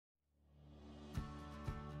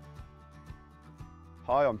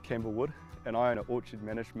Hi, I'm Campbell Wood and I own an orchard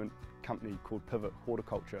management company called Pivot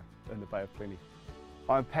Horticulture in the Bay of Plenty.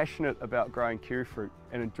 I'm passionate about growing kiwifruit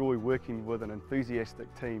and enjoy working with an enthusiastic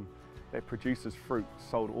team that produces fruit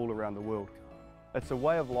sold all around the world. It's a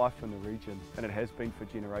way of life in the region and it has been for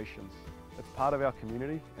generations. It's part of our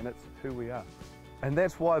community and it's who we are. And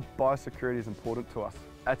that's why biosecurity is important to us.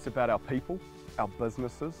 It's about our people, our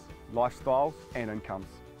businesses, lifestyles and incomes.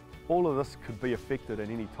 All of this could be affected at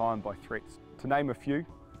any time by threats. To name a few,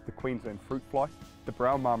 the Queensland fruit fly, the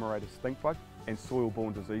brown marmorated stink bug and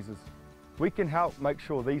soil-borne diseases. We can help make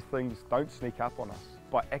sure these things don't sneak up on us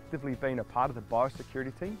by actively being a part of the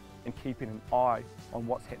biosecurity team and keeping an eye on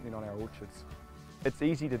what's happening on our orchards. It's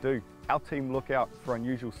easy to do. Our team look out for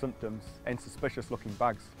unusual symptoms and suspicious looking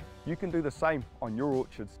bugs. You can do the same on your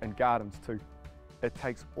orchards and gardens too. It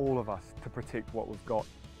takes all of us to protect what we've got.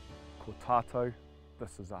 Ko tātou,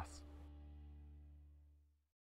 this is us.